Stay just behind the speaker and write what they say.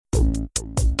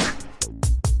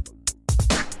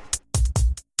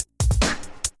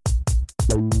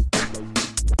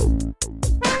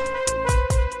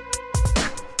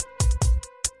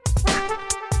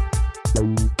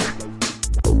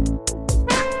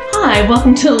Hi,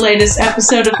 welcome to the latest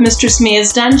episode of Mistress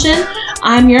Mia's Dungeon.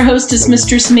 I'm your hostess,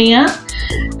 Mistress Mia.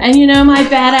 And you know my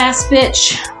badass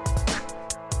bitch,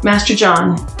 Master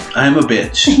John. I'm a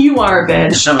bitch. You are a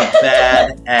bitch. I'm a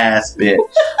badass bitch.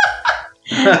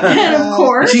 And of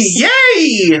course,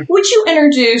 yay! Would you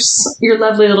introduce your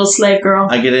lovely little slave girl?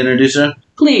 I get to introduce her?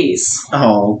 Please.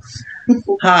 Oh.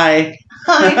 Hi.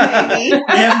 Hi, baby.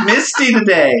 I have Misty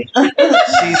today.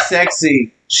 She's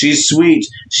sexy. She's sweet.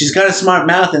 She's got a smart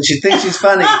mouth and she thinks she's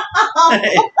funny.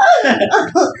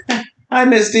 Hi,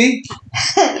 Misty.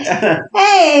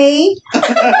 Hey.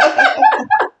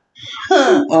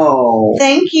 Oh.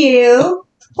 Thank you.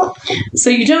 So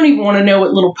you don't even want to know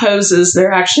what little poses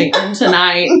they're actually in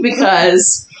tonight,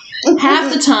 because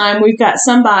half the time we've got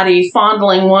somebody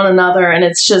fondling one another, and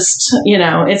it's just,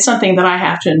 it's something that I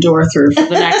have to endure through for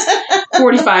the next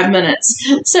 45 minutes.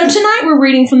 So tonight we're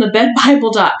reading from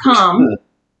thebedbible.com.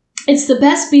 It's the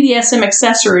best BDSM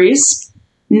accessories.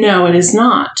 No, it is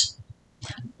not.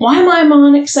 Why am I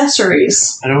on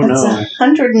accessories? I don't It's know.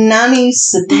 190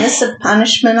 submissive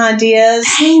punishment ideas.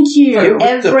 Thank you. Get with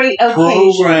Every the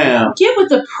occasion. program. Get with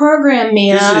the program,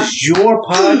 Mia. This is your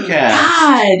podcast.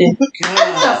 God. What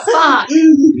God. the fuck?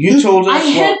 You told us I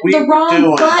hit what we the wrong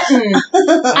doing. button.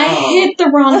 I hit the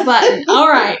wrong button. All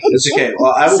right. It's okay.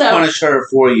 Well, I will So- punish her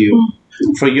for you.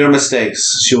 For your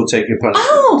mistakes, she will take your punishment.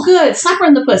 Oh, good. Slap her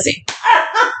in the pussy.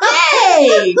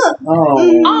 Yay!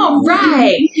 Oh. All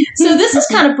right. So this is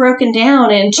kind of broken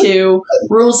down into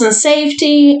rules and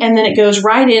safety, and then it goes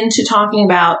right into talking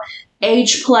about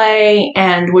age play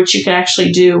and what you can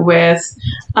actually do with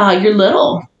your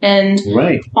little and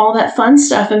Right. all that fun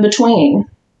stuff in between.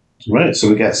 Right. So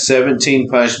we got 17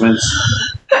 punishments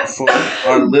for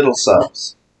our little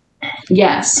subs.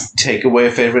 Yes. Take away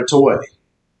a favorite toy.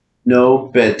 No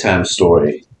bedtime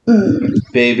story.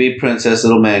 Baby, princess,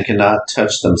 little man cannot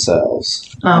touch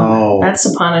themselves. Oh, that's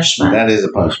a punishment. That is a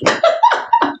punishment.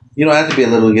 You don't have to be a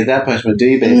little to get that punishment, do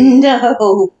you, baby?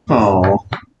 No. Oh.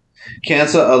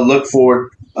 Cancel a looked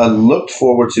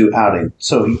forward to outing.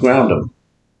 So you ground them.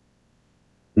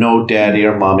 No daddy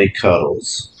or mommy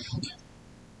cuddles.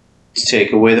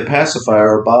 Take away the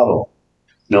pacifier or bottle.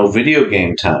 No video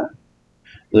game time.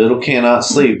 Little cannot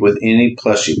sleep with any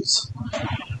plushies.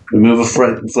 Remove a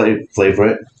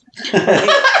favorite.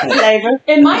 Flavor.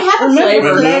 It might have a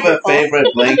flavor. Remove a favorite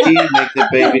blankie. Make the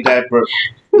baby diaper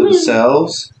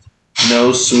themselves.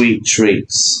 No sweet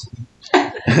treats.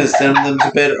 Send them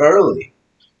to bed early.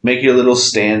 Make your little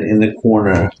stand in the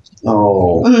corner.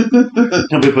 Oh.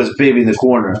 Nobody puts baby in the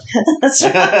corner. That's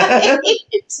right.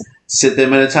 Sit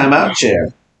them in a timeout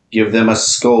chair. Give them a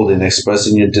scolding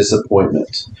expressing your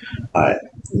disappointment. All right.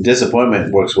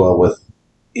 Disappointment works well with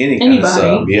any kind of Anybody.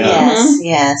 sub. Yeah. Yes,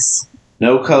 yes.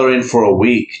 No coloring for a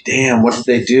week. Damn, what did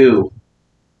they do?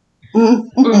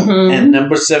 Mm-hmm. And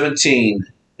number 17,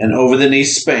 an over-the-knee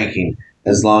spanking,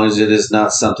 as long as it is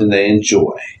not something they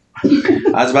enjoy.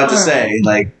 I was about to say,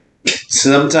 like,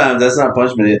 sometimes that's not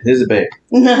punishment. It is a babe.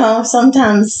 No,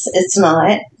 sometimes it's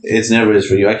not. It's never is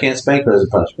for you. I can't spank her as a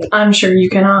punishment. I'm sure you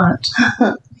cannot.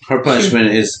 Her punishment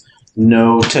is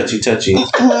no touchy-touchy. All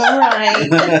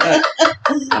right.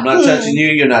 I'm not touching you.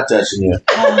 You're not touching you.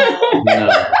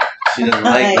 No. She doesn't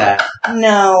like that.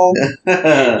 No.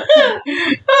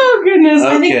 Oh, goodness.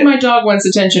 I Okay. think my dog wants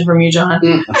attention from you, John.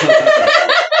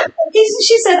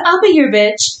 She said, I'll be your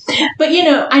bitch. But,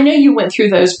 I know you went through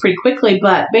those pretty quickly,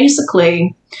 but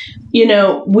basically,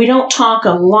 we don't talk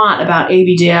a lot about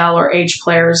ABDL or age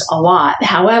players a lot.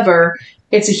 However,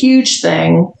 it's a huge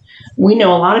thing. We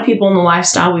know a lot of people in the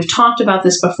lifestyle. We've talked about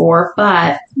this before,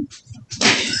 but,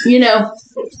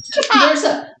 there's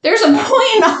a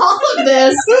point in all of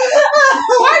this.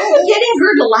 Why are you getting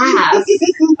her to laugh?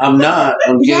 I'm not.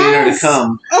 I'm getting her to Yes.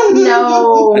 come.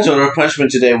 No. I told her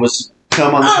punishment today was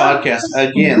come on the podcast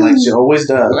again, like she always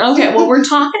does. Okay, well, we're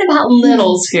talking about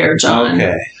littles here, John.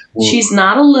 Okay. Well, She's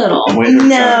not a little. wait her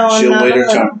No, turn. She'll not wait her at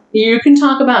all. turn. You can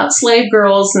talk about slave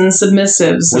girls and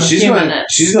submissives Well, in a she's few going.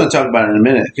 minutes. She's going to talk about it in a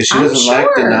minute because she I'm doesn't like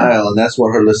sure. denial, and that's what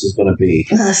her list is going to be.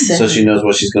 Listen. So she knows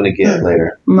what she's going to get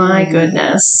later. My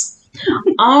goodness.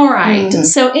 All right. Mm.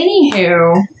 So,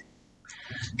 anywho,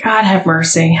 God have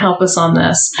mercy. Help us on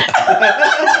this.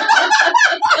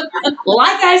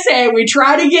 Like I say, we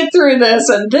try to get through this,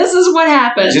 and this is what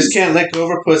happens. Just can't let go of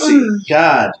her pussy.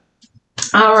 God,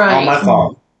 All all right. my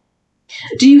fault.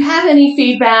 Do you have any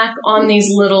feedback on these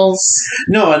littles?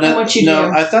 No, And what you no.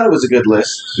 do. I thought it was a good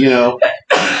list.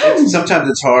 Sometimes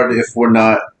it's hard if we're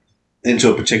not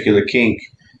into a particular kink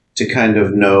to kind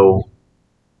of know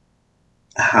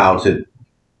how to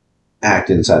act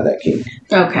inside that kink.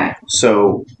 Okay.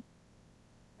 So,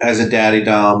 as a daddy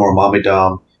dom or mommy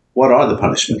dom, what are the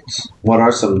punishments? What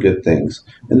are some good things?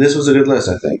 And this was a good list,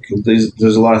 I think.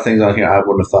 There's a lot of things on here I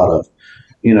wouldn't have thought of.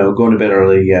 Going to bed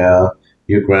early, yeah.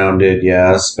 You're grounded,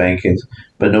 yeah. Spankings.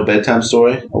 But no bedtime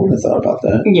story? I wouldn't have thought about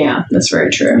that. Yeah, that's very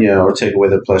true. Yeah, or take away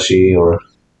their plushie, or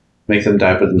make them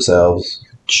diaper themselves.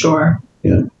 Sure.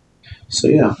 Yeah. So,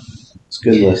 yeah. It's a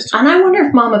good list. And I wonder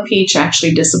if Mama Peach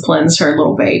actually disciplines her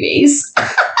little babies.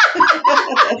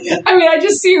 I mean, I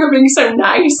just see her being so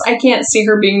nice. I can't see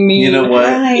her being mean. You know what?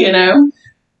 Right.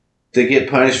 They get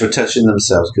punished for touching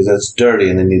themselves because that's dirty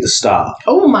and they need to stop.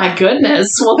 Oh, my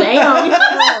goodness. Well, damn.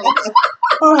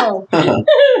 Oh.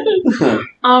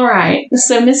 All right.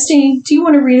 So, Misty, do you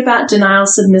want to read about denial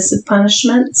submissive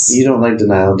punishments? You don't like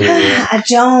denial, do you? I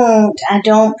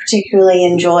don't particularly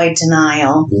enjoy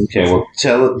denial. Okay, well,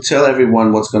 tell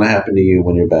everyone what's going to happen to you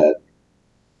when you're bad.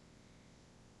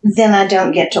 Then I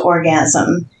don't get to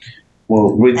orgasm.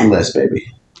 Well, read the list,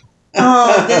 baby.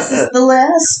 Oh, this is the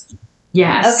list?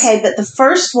 Yes. Okay, but the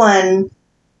first one,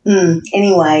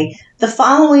 anyway, the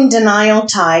following denial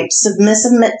type,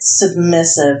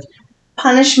 submissive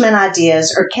punishment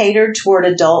ideas are catered toward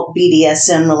adult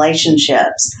BDSM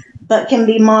relationships, but can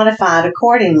be modified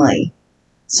accordingly.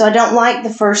 So I don't like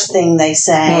the first thing they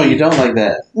say. No, you don't like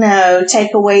that. No,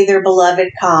 take away their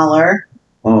beloved collar.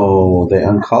 Oh, they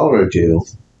uncollared you.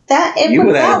 You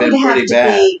would have been pretty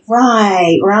bad. Be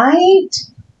right.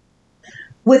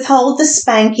 Withhold the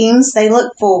spankings they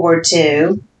look forward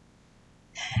to.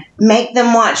 Make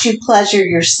them watch you pleasure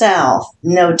yourself.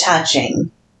 No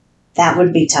touching. That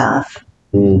would be tough.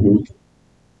 Mm-hmm.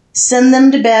 Send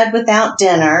them to bed without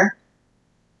dinner.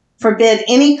 Forbid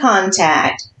any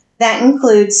contact. That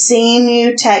includes seeing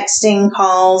you, texting,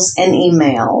 calls, and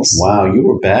emails. Wow, you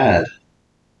were bad.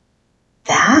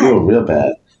 You were real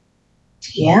bad.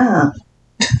 Yeah.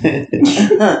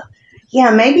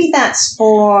 Yeah, maybe that's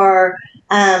for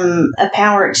a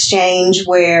power exchange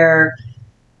where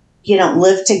you don't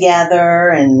live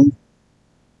together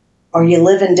or you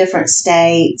live in different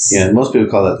states. Yeah, most people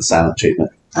call that the silent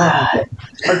treatment.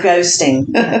 Or ghosting.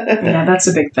 Yeah, that's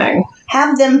a big thing.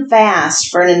 Have them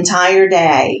fast for an entire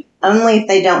day, only if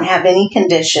they don't have any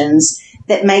conditions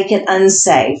that make it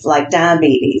unsafe, like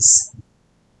diabetes.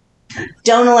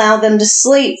 Don't allow them to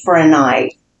sleep for a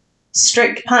night.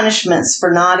 Strict punishments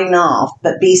for nodding off,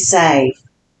 but be safe.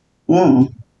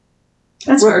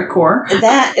 That's hardcore.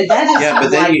 That is Yeah,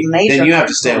 but then you have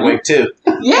to stay awake too.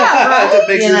 Yeah, right. That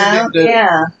makes it good.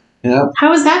 Yeah.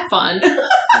 How is that fun?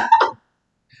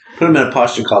 Put them in a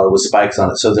posture collar with spikes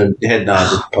on it so their head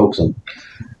nods and pokes them.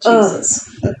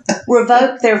 Jesus.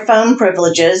 Revoke their phone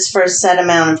privileges for a set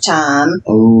amount of time.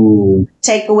 Ooh.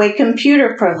 Take away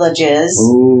computer privileges.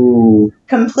 Ooh.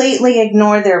 Completely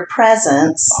ignore their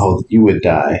presence. Oh, you would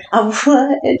die. I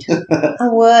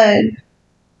would.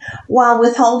 While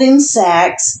withholding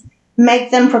sex, make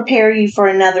them prepare you for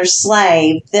another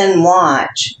slave, then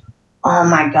watch. Oh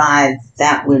my God,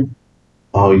 that would...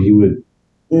 Oh, you would...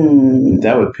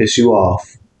 That would piss you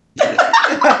off.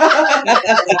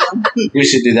 We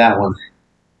should do that one.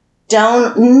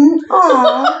 Don't...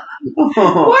 Aw.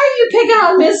 Why are you picking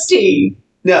on Misty?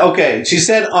 Yeah, okay. She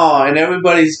said, "Aw," and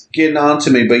everybody's getting on to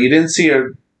me, but you didn't see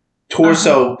her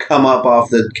torso come up off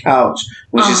the couch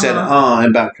when she said, "Aw," and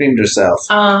about creamed herself.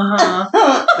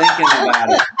 Thinking about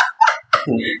it.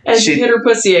 And she hit her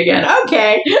pussy again.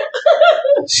 Okay.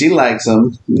 She likes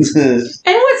them. And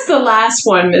what's the last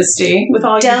one, Misty? With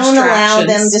all your Don't distractions? allow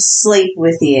them to sleep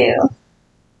with you.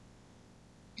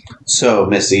 So,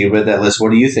 Misty, you read that list.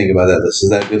 What do you think about that list? Is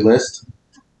that a good list?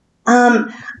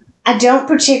 I don't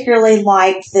particularly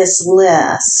like this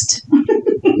list.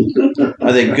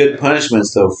 Are they good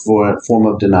punishments, though, for a form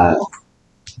of denial?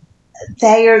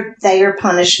 They are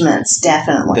punishments,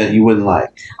 definitely. That you wouldn't like?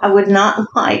 I would not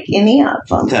like any of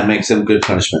them. That makes them good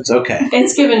punishments. Okay.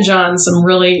 It's given John some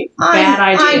really bad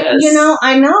ideas.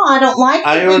 I know. I don't like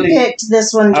that we picked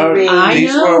this one to read. A lot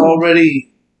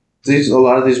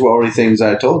of these were already things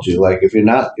I told you. Like, if you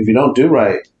don't do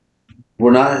right,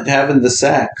 we're not having the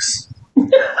sex.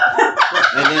 and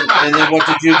then what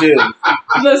did you do?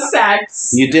 The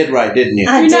sex. You did right, didn't you?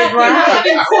 I did You're not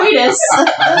having coitus.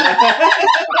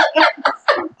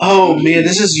 Oh, man,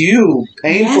 this is you.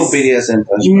 Painful BDSM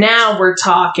punishment. Now we're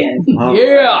talking. Oh.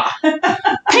 Yeah.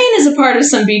 Pain is a part of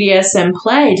some BDSM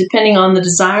play, depending on the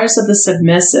desires of the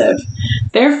submissive.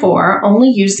 Therefore, only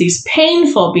use these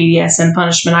painful BDSM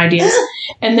punishment ideas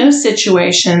in those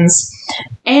situations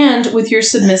and with your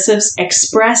submissive's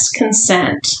express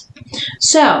consent.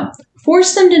 So,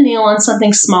 force them to kneel on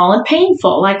something small and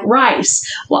painful, like rice.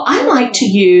 Well, I like to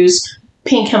use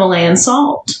pink Himalayan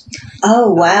salt.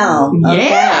 Oh, wow. Okay.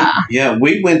 Yeah. Yeah,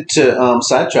 we went to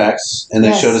Sidetracks, and they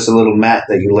Yes. showed us a little mat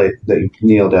that you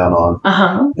kneel down on,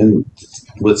 Uh-huh. and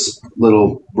with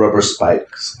little rubber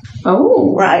spikes.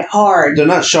 Oh. Right. Hard. They're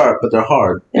not sharp, but they're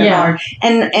hard. They're Yeah. hard.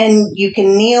 And you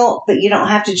can kneel, but you don't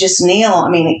have to just kneel. I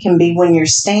mean, it can be when you're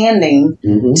standing,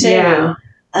 Mm-hmm. too. Yeah.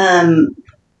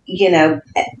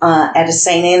 At a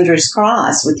St. Andrew's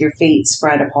cross with your feet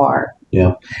spread apart. And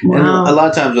a Wow. lot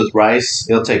of times with rice,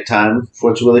 it'll take time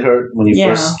for it to really hurt. When you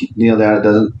Yeah. first kneel down, it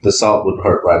doesn't. The salt would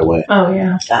hurt right away. Oh,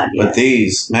 yeah. God, But yes.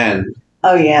 these, man,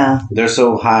 Oh, yeah. they're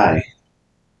so high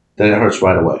that it hurts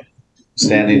right away.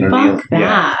 Standing or kneeling. Fuck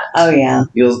that. Oh, yeah.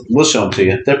 We'll show them to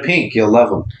you. They're pink. You'll love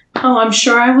them. Oh, I'm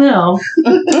sure I will.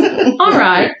 All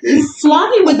right.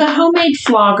 Flogging with a homemade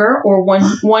flogger or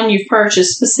one you've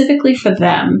purchased specifically for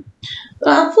them.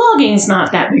 Flogging's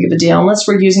not that big of a deal unless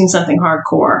we're using something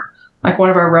hardcore, like one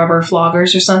of our rubber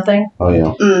floggers or something. Oh,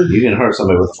 yeah. Mm. You can hurt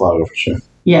somebody with a flogger for sure.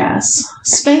 Yes.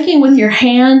 Spanking with your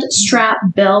hand, strap,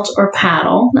 belt, or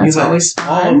paddle. That's You have always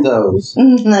all of fun. those.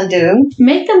 I do.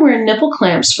 Make them wear nipple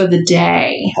clamps for the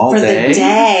day. All For day. the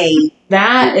day.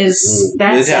 That is,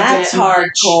 that's You'd have a That's bit much.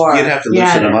 hardcore. You'd have to Yeah,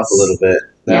 loosen them it up a is. little bit.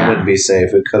 That Yeah. wouldn't be safe.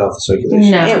 It would cut off the circulation.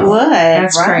 No. It would.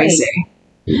 That's right. crazy.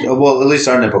 Well, at least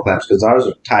our nipple clamps, because ours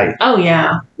are tight. Oh,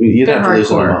 yeah. You'd They're have to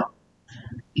loosen them hardcore. up.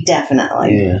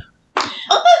 Definitely. Yeah.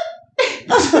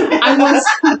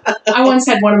 I once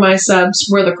had one of my subs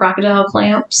wear the crocodile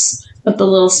clamps with the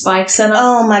little spikes in them.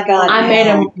 Oh, my God. I made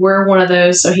him wear one of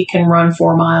those so he can run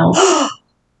 4 miles.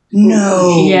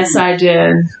 No. Yes, I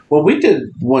did. Well, we did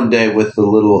one day with the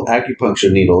little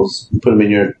acupuncture needles. Put them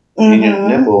in your Mhm.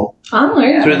 nipple Oh,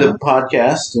 yeah. through the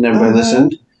podcast, and everybody Mhm.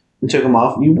 listened and took them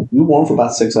off. You wore them for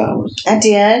about 6 hours. I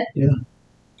did.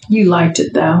 You liked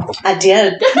it, though. I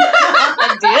did.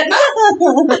 I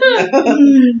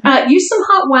did. Use some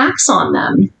hot wax on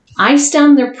them. Ice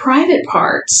down their private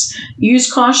parts.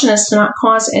 Use caution as to not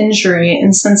cause injury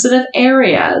in sensitive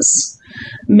areas.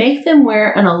 Make them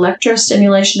wear an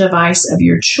electrostimulation device of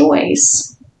your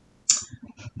choice.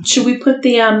 Should we put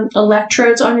the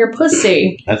electrodes on your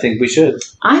pussy? I think we should.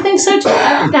 I think so too.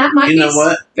 That might You know be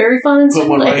what? very fun and Put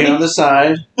one right here on stimulating. the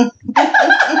side,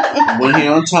 one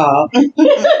here on top, and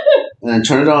then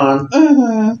turn it on,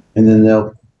 Mm-hmm. and then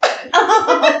they'll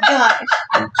Oh, God.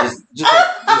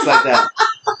 just like that.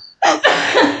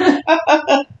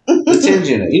 The tinge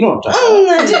in it. You know what I'm talking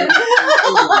I did.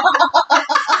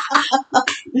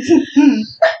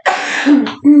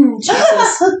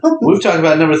 Jesus. about. We've talked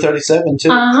about number 37 too.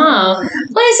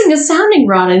 Placing a sounding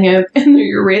rod in the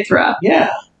urethra. Yeah,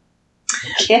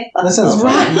 Yeah. that sounds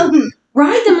fun.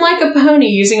 Ride them like a pony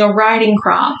using a riding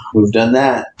crop. We've done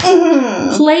that.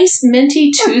 Mhm. Place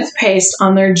minty toothpaste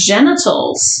on their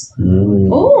genitals. Mm.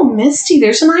 Oh, Misty,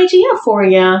 there's an idea for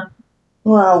you.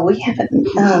 Well, we haven't.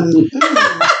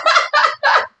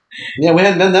 Yeah, we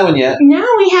hadn't done that one yet. No,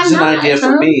 we have It's an not. idea for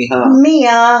huh? me, huh?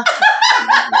 Mia.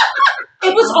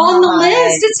 It was on the God.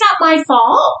 list. It's not my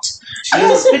fault.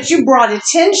 Yes, but you brought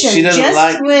attention She doesn't just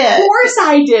like- Of with. course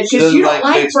I did, She because doesn't you don't like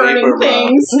like fixed burning paper, Mom.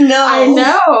 things. No. I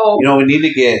know. You know what we need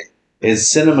to get is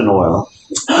cinnamon oil.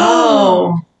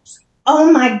 Oh.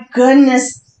 Oh my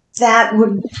goodness, that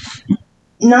would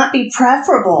not be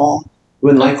preferable.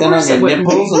 Wouldn't Of like that on course it your wouldn't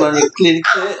nipples be. and on your clitty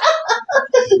clit.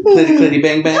 Clitty clitty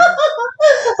bang bang.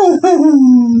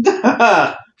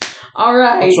 All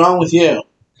right. What's wrong with you?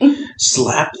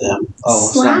 Slap them. Oh,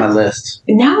 it's not my list.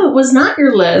 No, it was not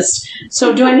your list.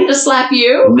 So do I need to slap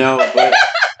you? No, but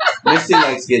Misty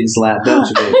likes getting slapped, don't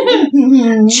you,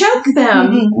 baby? Choke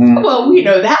them. Mm. Well, we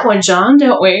know that one, John,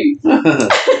 don't we?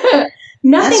 That's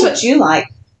Nothing what you like.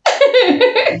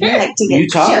 You like to get You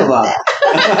talk a choked lot.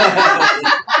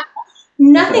 at.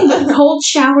 Nothing but cold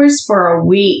showers for a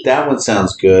week. That one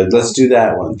sounds good. Let's do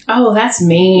that one. Oh, that's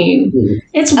mean.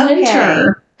 It's Okay.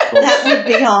 winter. That would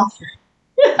be awful.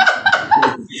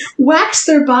 Wax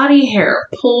their body hair.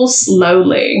 Pull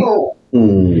slowly.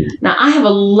 Mm. Now, I have a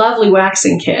lovely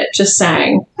waxing kit, just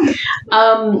saying.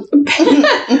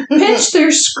 Pinch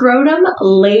their scrotum,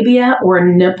 labia, or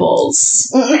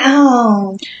nipples.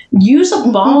 Oh. Use a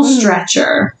ball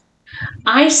stretcher.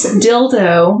 Ice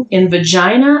dildo in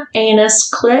vagina, anus,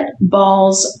 clit,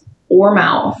 balls, or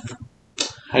mouth.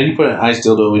 How do you put an ice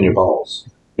dildo in your balls?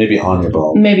 Maybe on your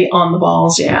balls. Maybe on the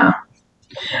balls, yeah.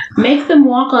 Make them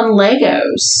walk on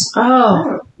Legos.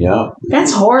 Oh, Yeah.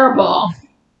 that's horrible.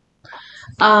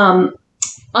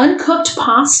 Uncooked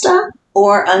pasta.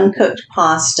 Or uncooked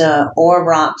pasta, or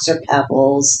rocks or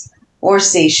pebbles, or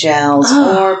seashells,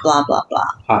 Oh. or blah, blah, blah.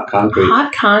 Hot concrete.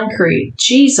 Hot concrete.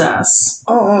 Jesus.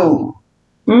 Oh.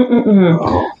 Mm-mm-mm.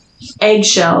 Oh.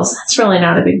 Eggshells. That's really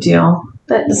not a big deal.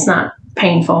 That's not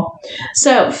painful.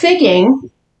 So, figging,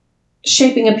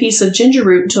 shaping a piece of ginger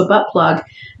root into a butt plug.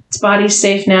 Its body's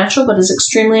safe, natural, but is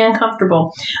extremely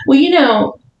uncomfortable.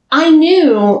 Well, I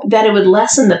knew that it would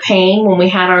lessen the pain when we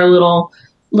had our little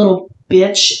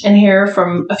bitch in here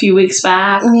from a few weeks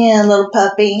back. Yeah, little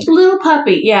puppy. Little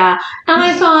puppy, yeah. And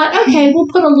I thought, okay, we'll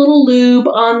put a little lube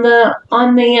on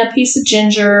the piece of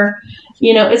ginger.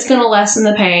 It's going to lessen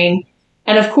the pain.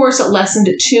 And of course, it lessened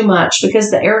it too much because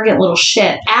the arrogant little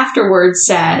shit afterwards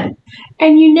said,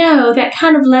 and that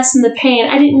kind of lessened the pain.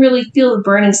 I didn't really feel the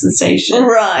burning sensation.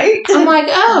 Right. I'm like,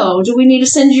 oh, do we need to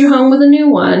send you home with a new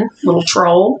one, little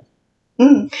troll?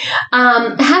 Mm.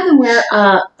 Have them wear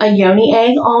a yoni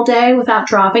egg all day without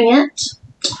dropping it.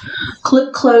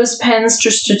 Clip clothespins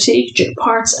to strategic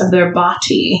parts of their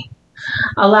body.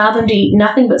 Allow them to eat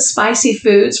nothing but spicy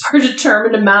foods for a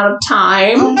determined amount of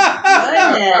time. Oh, my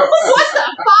goodness. What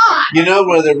the fuck?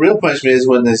 Where the real punishment is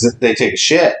when they take a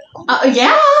shit.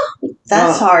 Yeah.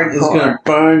 That's hardcore. It's going to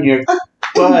burn your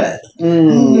butt.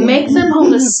 Make them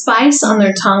hold a spice on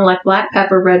their tongue like black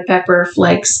pepper, red pepper,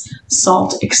 flakes,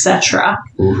 salt, etc.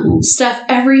 Stuff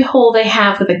every hole they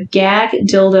have with a gag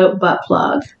dildo butt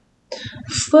plug.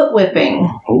 Foot whipping.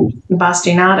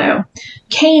 Bastinado.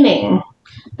 Caning.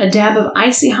 A dab of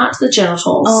icy hot to the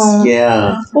genitals. Oh.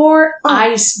 Yeah. Or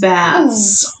ice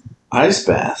baths. Ice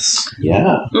baths.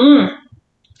 Yeah.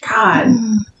 God.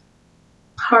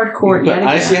 Hardcore You yet put again.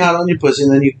 icy hot on your pussy,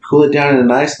 and then you cool it down in a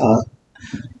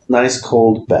nice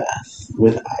cold bath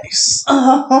with ice.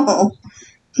 Oh.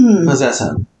 How's that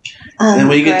sound? And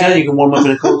when you get done, you can warm up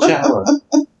in a cold shower.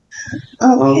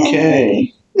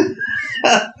 Okay.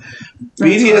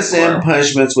 BDSM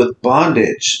punishments with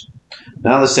bondage.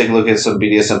 Now let's take a look at some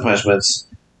BDSM punishments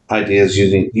ideas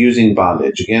using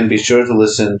bondage. Again, be sure to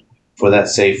listen for that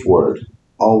safe word.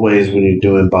 Always when you're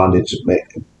doing bondage,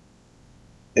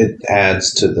 it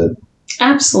adds to the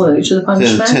Absolutely, to the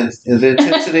punishment. the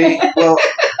intensity. Well,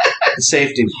 the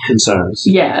safety concerns.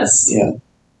 Yes. Yeah.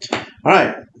 All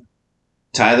right.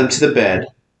 Tie them to the bed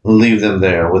and leave them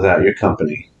there without your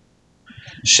company.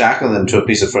 Shackle them to a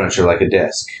piece of furniture like a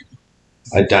desk,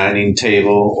 a dining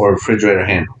table, or a refrigerator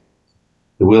handle,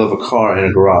 the wheel of a car in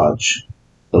a garage,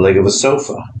 the leg of a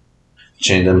sofa.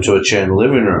 Chain them to a chair in the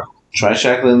living room. Try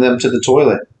shackling them to the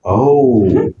toilet.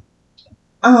 Oh.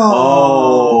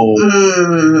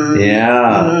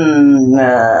 Yeah.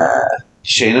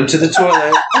 Chain them to the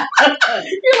toilet.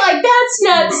 You're like, that's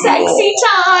not sexy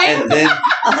time. And then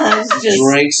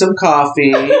drink some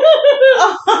coffee.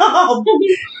 Oh,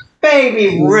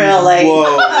 baby, really?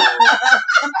 Whoa.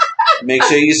 Make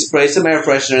sure you spray some air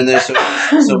freshener in there so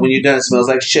when you're done it smells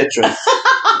like citrus.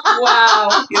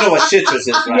 Wow. You know what citrus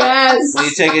is, right? Yes. When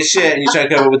you take a shit and you try to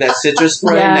cover it with that citrus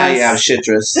spray, now you have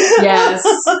citrus. Yes.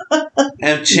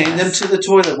 And chain them to the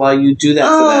toilet while you do that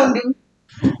for them.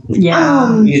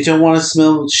 Yeah. You don't want to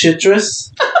smell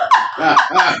citrus?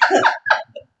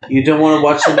 You don't want to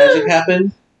watch the magic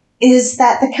happen? Is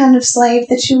that the kind of slave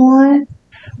that you want?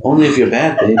 Only if you're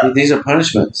bad, baby. These are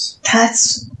punishments.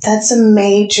 That's a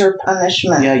major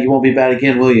punishment. Yeah, you won't be bad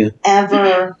again, will you?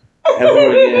 Ever. Ever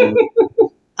again.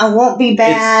 I won't be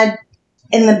bad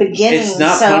in the beginning, it's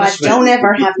not so punishment. I don't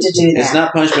ever have to do that. It's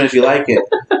not punishment if you like it.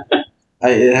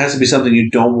 It has to be something you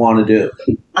don't want to do.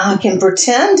 I can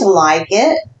pretend to like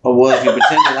it. Oh, well, if you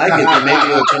pretend to like it, then maybe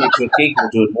you'll turn it to a kink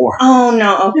and do it more. Oh,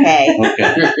 no, okay.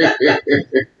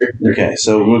 Okay,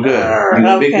 so we're good. You're going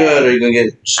to be good, or you're going to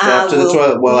get strapped to the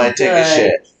toilet while I take a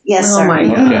shit. Yes, Oh, sir. my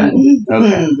God.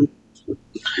 Okay.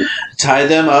 Tie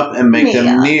them up and make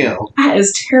them kneel. That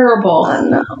is terrible. Oh,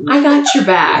 no. I got your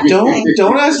back. Don't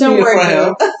ask Don't me worry, for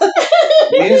help.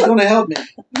 Mia's going to help me.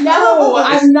 No,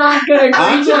 I'm not going to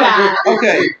agree to that.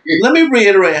 Okay, let me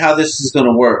reiterate how this is going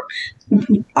to work.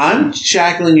 I'm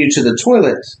shackling you to the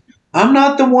toilet. I'm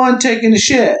not the one taking the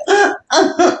shit.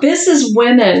 This is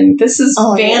women. This is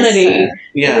vanity. Yes,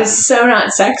 Yeah. It is so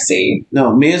not sexy.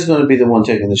 No, Mia's going to be the one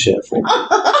taking the shit for me.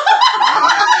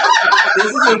 This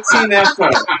is a team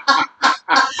effort.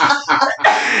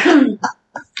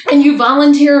 And you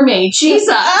volunteer me.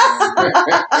 Jesus.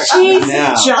 Jesus,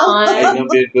 Now, are you John. going to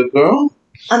be a good girl?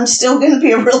 I'm still going to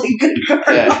be a really good girl.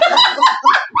 Yeah.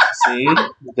 See?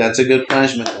 That's a good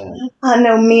punishment then. I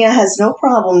know Mia has no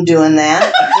problem doing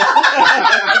that.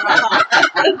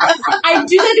 I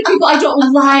do that to people I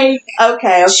don't like.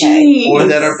 Okay. Jeez. Or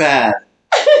that are bad.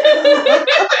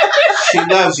 She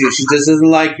loves you. She just doesn't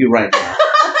like you right now.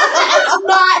 That's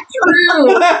not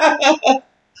true.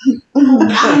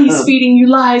 God, he's feeding you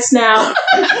lies now.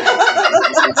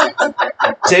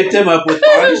 Tape them up with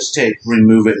bondage tape.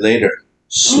 Remove it later.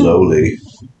 Slowly.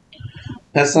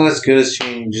 That's not as good as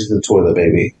changes the toilet,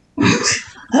 baby.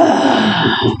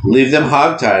 Leave them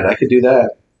hogtied. I could do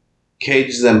that.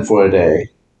 Cage them for a day.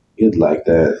 You'd like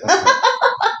that.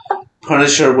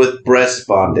 Punish her with breast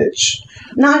bondage.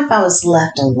 Not if I was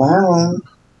left alone.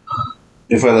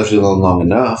 If I left you alone long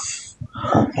enough,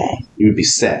 Okay. you would be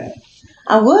sad.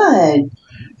 I would.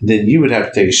 Then you would have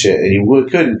to take a shit, and you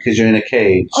couldn't because you're in a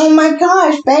cage. Oh my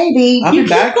gosh, baby. I'll You be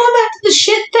keep back. going back to the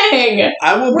shit thing.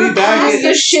 I will be We're back. past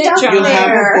the shit stuff jar. You'll have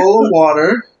there. a bowl of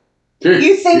water,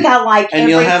 You think I like And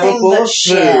you'll have a everything bowl but of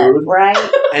shit, food. right?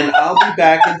 and I'll be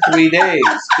back in 3 days.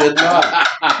 Good luck.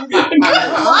 Good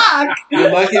luck.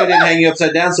 You're lucky I didn't hang you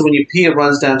upside down, so when you pee, it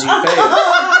runs down to your face.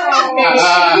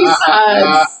 Oh,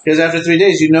 Jesus. Because after 3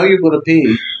 days, you know you're going to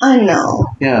pee. I know.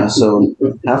 Yeah, so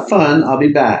have fun. I'll be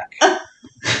back.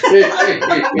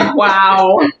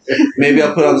 Wow. Maybe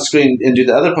I'll put on the screen and do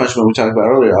the other punishment we talked about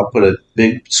earlier. I'll put a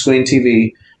big screen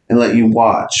TV and let you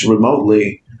watch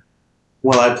remotely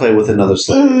while I play with another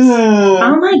slave. Mm.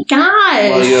 Oh my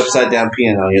While you're gosh. upside down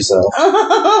peeing on yourself.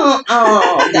 Oh,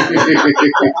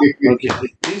 Okay,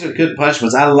 these are good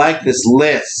punishments. I like this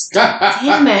list.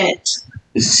 Damn it.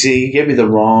 See, you gave me the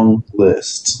wrong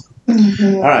list.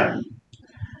 Mhm. All right.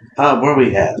 Where are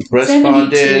we at? Breast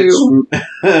 72.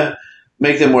 bondage.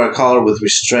 Make them wear a collar with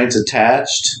restraints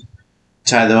attached.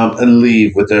 Tie them up and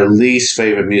leave with their least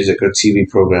favorite music or TV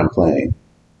program playing.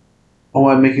 Oh,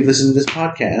 I make you listen to this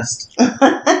podcast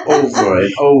over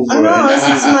and over Oh, no, this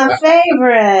is my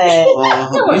favorite.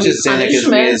 You just saying that because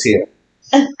Punishment. Mia's here.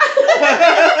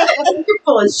 You're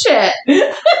full of shit.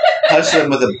 Touch them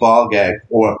with a ball gag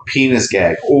or a penis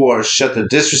gag or shut their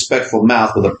disrespectful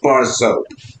mouth with a bar of soap.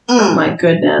 Oh my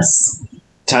goodness.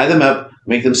 Tie them up,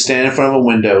 make them stand in front of a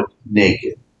window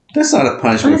naked. That's not a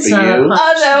punishment That's for not a you. Oh,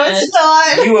 no, it's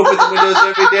not. You open the windows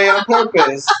every day on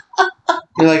purpose.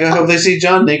 You're like, I hope they see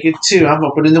John naked too. I'm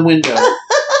opening the window.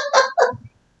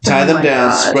 Tie Oh them my down,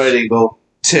 gosh. spread eagle,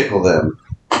 tickle them.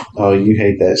 Oh, you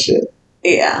hate that shit.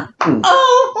 Yeah. Hmm.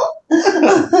 Oh.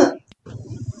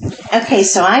 Okay,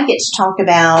 so I get to talk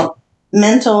about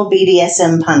mental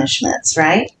BDSM punishments,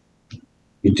 right?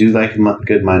 You do like a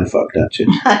good mind fuck, don't you?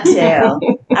 I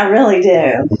do. I really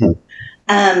do.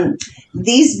 Mhm.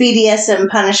 These BDSM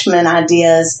punishment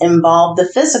ideas involve the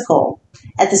physical.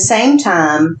 At the same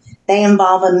time, they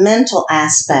involve a mental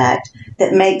aspect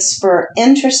that makes for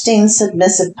interesting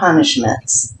submissive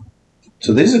punishments.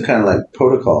 So these are kind of like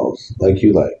protocols, like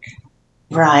you like.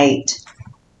 Right.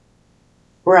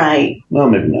 Right. Well,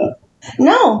 maybe not.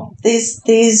 No,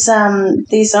 these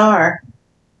are.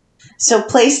 So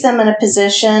place them in a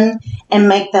position and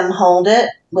make them hold it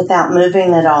without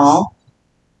moving at all.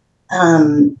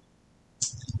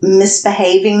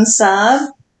 Misbehaving sub,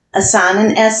 assign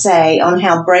an essay on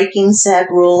how breaking said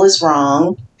rule is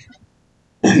wrong.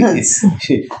 You want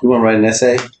to write an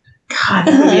essay? God,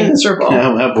 that would be miserable.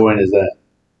 How boring is that?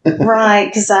 Right,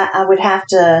 because I would have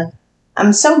to,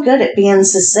 I'm so good at being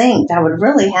succinct, I would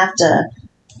really have to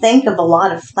think of a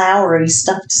lot of flowery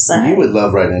stuff to say. You would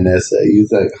love writing an essay.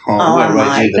 You'd like, I'm I going to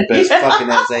write you the might. best fucking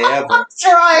essay ever. That's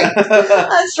right.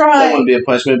 That's That right. wouldn't be a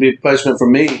punishment. It'd be a punishment for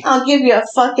me. I'll give you a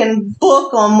fucking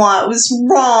book on what was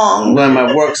wrong. On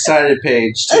my works cited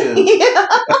page, too.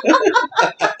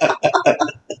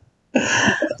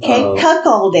 Okay,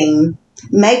 cuckolding.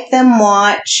 Make them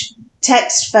watch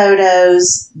text,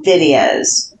 photos,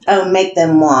 videos. Oh, make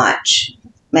them watch.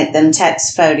 Make them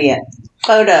text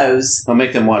photos. I'll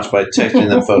make them watch by texting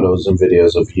them photos and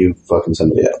videos of you fucking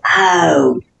somebody else.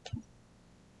 Oh.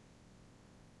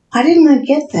 Why didn't I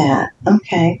get that?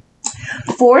 Okay.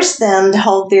 Force them to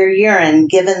hold their urine,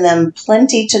 giving them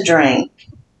plenty to drink.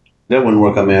 That wouldn't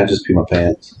work on me. I'd just pee my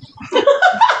pants.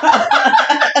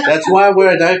 That's why I wear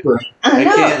a diaper. I I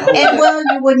know. can't hold And it. well,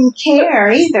 you wouldn't care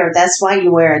either. That's why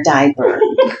you wear a diaper.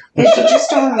 Because you just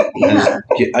don't, yeah.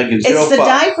 I give zero It's the fuck.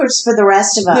 diapers for the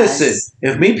rest of us. Listen,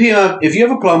 if you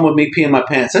have a problem with me peeing my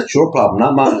pants, that's your problem,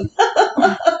 not mine.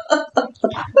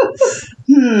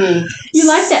 You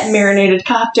like that marinated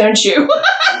cock, don't you?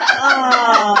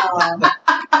 Oh.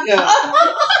 Yeah.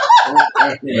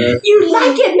 You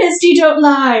like it, Misty, don't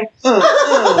lie.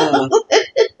 I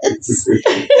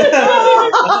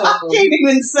can't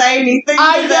even say anything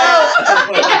to that.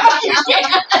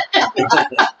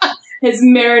 His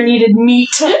marinated meat.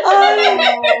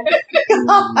 Oh,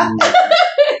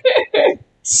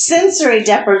 sensory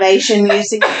deprivation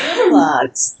using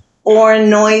earplugs or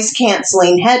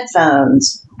noise-canceling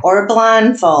headphones or a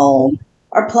blindfold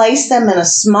or place them in a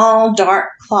small, dark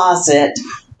closet.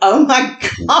 Oh, my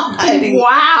God. And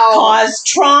Wow. cause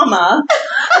trauma.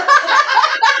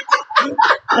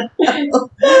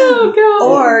 Oh, God.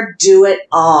 Or do it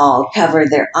all. Cover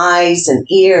their eyes and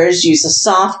ears, use a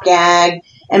soft gag,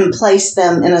 and place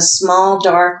them in a small,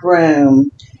 dark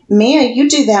room. Mia, you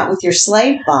do that with your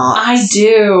slave box. I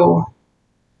do.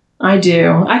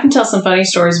 I can tell some funny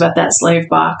stories about that slave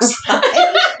box.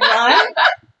 Right?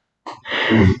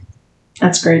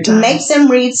 That's great time. Make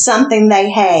them read something they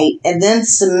hate and then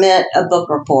submit a book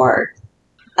report.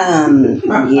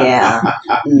 Yeah.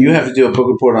 You have to do a book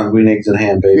report on green eggs and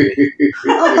ham, baby.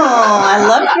 Oh, I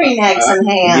love green eggs and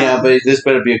ham. Yeah, but this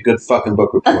better be a good fucking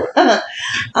book report.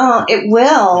 Oh, it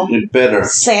will. It better.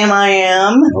 Sam, I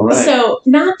am. All right. So,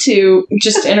 not to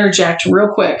just interject real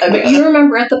quick, but you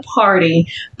remember at the party,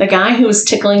 the guy who was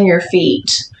tickling your feet.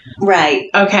 Right.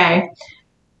 Okay.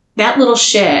 That little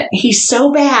shit, he's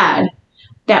so bad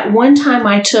that one time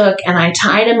I took and I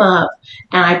tied him up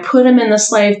and I put him in the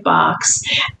slave box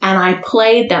and I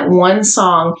played that one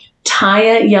song, Tie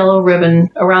a Yellow Ribbon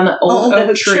Around the Old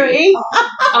Oak Tree,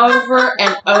 over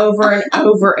and over and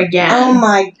over again. Oh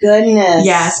my goodness.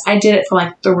 Yes, I did it for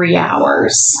like 3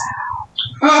 hours.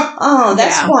 Oh,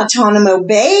 that's Guantanamo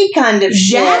Bay kind of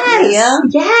shit, Mia.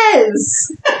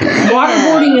 Yes.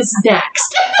 Waterboarding is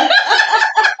next.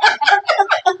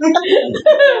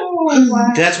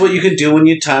 That's what you can do when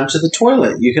you tie him to the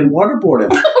toilet. You can waterboard him.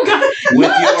 Oh, God.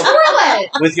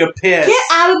 Toilet. With your piss. Get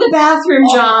out of the bathroom,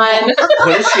 John.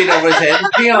 Put a sheet over his head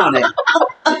and pee on it.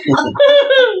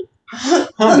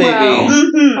 Oh, baby.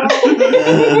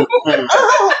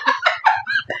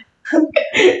 Don't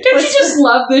you just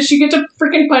love this? You get to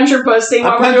freaking punch her pussy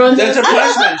while we're doing That's this. a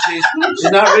punishment.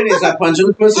 She's not reading. She's not punching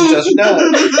the pussy. Just no.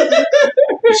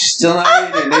 She's still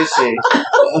not reading, is she?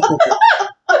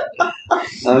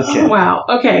 Okay. Wow.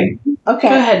 Okay. Go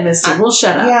ahead, Misty. We'll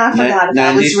shut up. Yeah, I forgot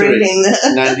I was 93. reading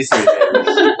this.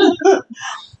 93.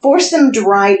 Force them to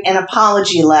write an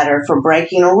apology letter for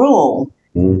breaking a rule.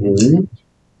 Mm-hmm.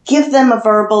 Give them a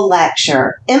verbal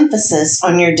lecture. Emphasis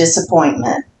on your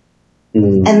disappointment.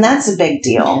 Mm. And that's a big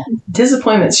deal.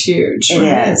 Disappointment's huge. It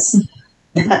is.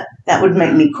 That would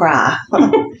make me cry.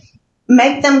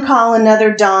 Make them call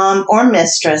another dom or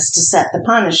mistress to set the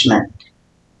punishment.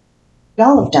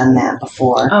 Y'all have done that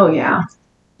before. Oh, yeah.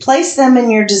 Place them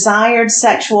in your desired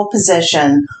sexual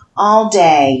position all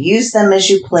day. Use them as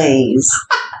you please.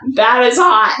 That is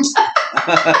hot.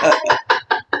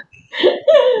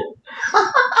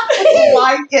 I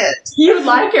like it. You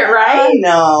like it, I right?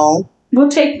 know. We'll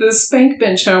take the spank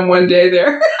bench home one day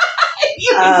there. You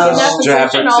can get in that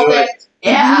Strap position her all to day. it.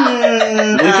 Yeah.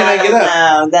 When can I get up?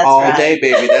 No, that's All right. day,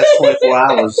 baby. That's 24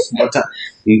 hours. What time?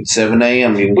 7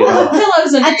 a.m. You can get We'll up. put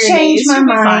pillows under I your changed knees. my You'll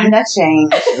be mind. fine. I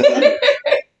changed.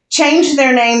 Change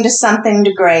their name to something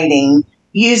degrading.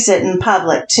 Use it in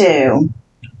public, too.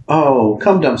 Oh,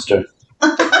 cum dumpster.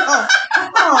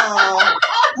 Oh.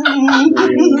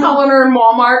 Calling her in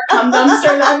Walmart, cum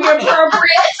dumpster, that would be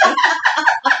appropriate.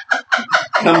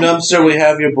 Cum dumpster, we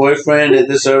have your boyfriend at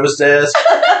the service desk.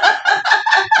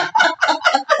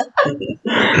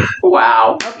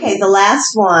 Wow. Okay, the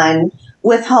last one.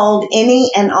 Withhold any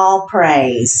and all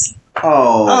praise.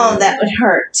 Oh, that would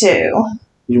hurt, too.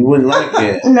 You wouldn't like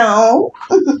it. No.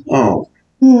 Oh.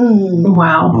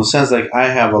 Wow. Well, it sounds like I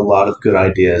have a lot of good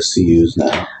ideas to use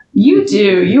now. You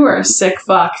do. You are a sick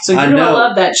fuck. So I you're going to know.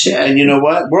 love that shit. And you know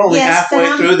what? We're only Yes, but halfway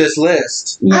I'm- through this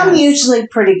list. Yes. I'm usually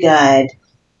pretty good.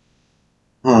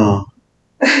 Oh.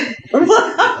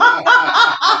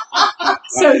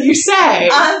 So you say.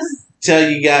 Tell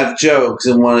you have jokes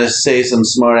and want to say some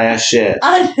smart ass shit.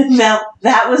 No,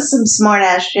 that was some smart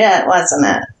ass shit, wasn't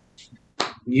it?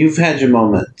 You've had your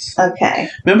moments. Okay.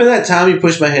 Remember that time you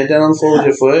pushed my head down on the floor with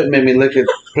your foot and made me lick a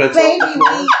pretzel? Baby,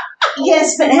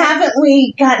 yes, but haven't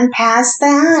we gotten past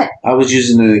that? I was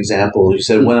using an example. You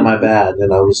said, when am I bad?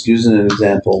 And I was using an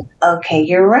example. Okay,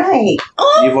 you're right.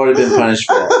 You've already been punished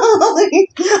for it.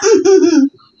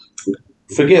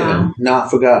 Forgiven, not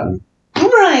forgotten.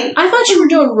 Right. I thought you were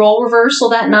doing role reversal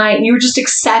that night and you were just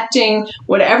accepting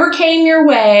whatever came your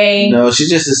way. No, she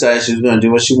just decided she was going to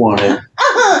do what she wanted.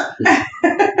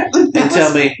 And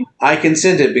tell me, I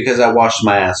consented because I washed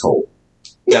my asshole.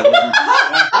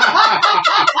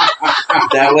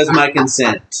 That was my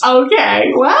consent.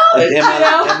 Okay, well,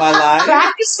 Am I lying?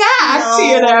 fact is fact, No.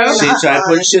 you know. She tried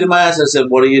putting shit in my ass. I said,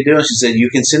 what are you doing? She said, you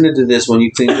consented to this when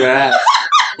you cleaned your ass.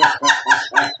 And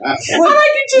I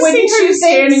could just Wouldn't see her you think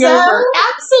standing so? over.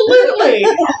 Absolutely.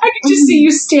 I could just see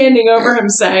you standing over him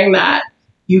saying that.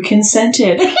 You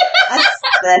consented.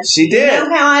 That's She did. You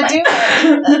know how I do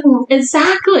it.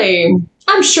 Exactly.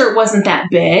 I'm sure it wasn't that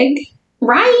big,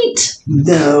 right?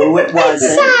 No, it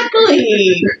wasn't.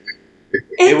 Exactly.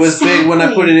 It was big when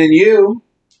I put it in you.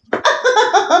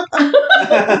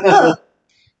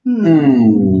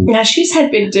 Now, she's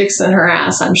had big dicks in her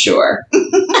ass, I'm sure.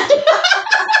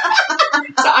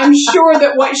 So I'm sure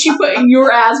that what she put in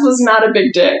your ass was not a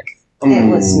big dick.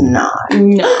 It was not.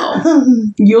 No.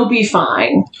 You'll be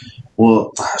fine.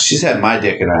 Well, she's had my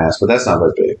dick in her ass, but that's not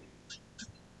very big.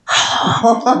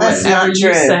 That's Whatever not you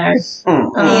true. say.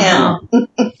 Yeah.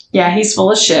 Yeah, he's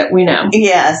full of shit. We know.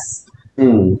 Yes.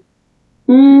 Mm.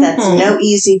 That's no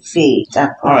easy feat. All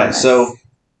right, so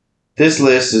this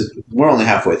list is, we're only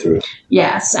halfway through.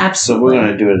 Yes, So absolutely. we're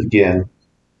going to do it again.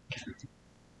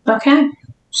 Okay.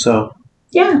 So,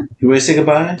 Yeah. you ready to say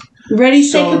goodbye? Ready to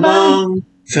say So goodbye? long,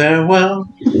 farewell.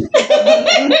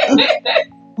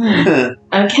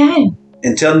 Okay.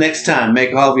 Until next time,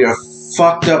 make all of your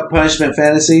fucked up punishment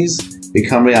fantasies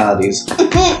become realities.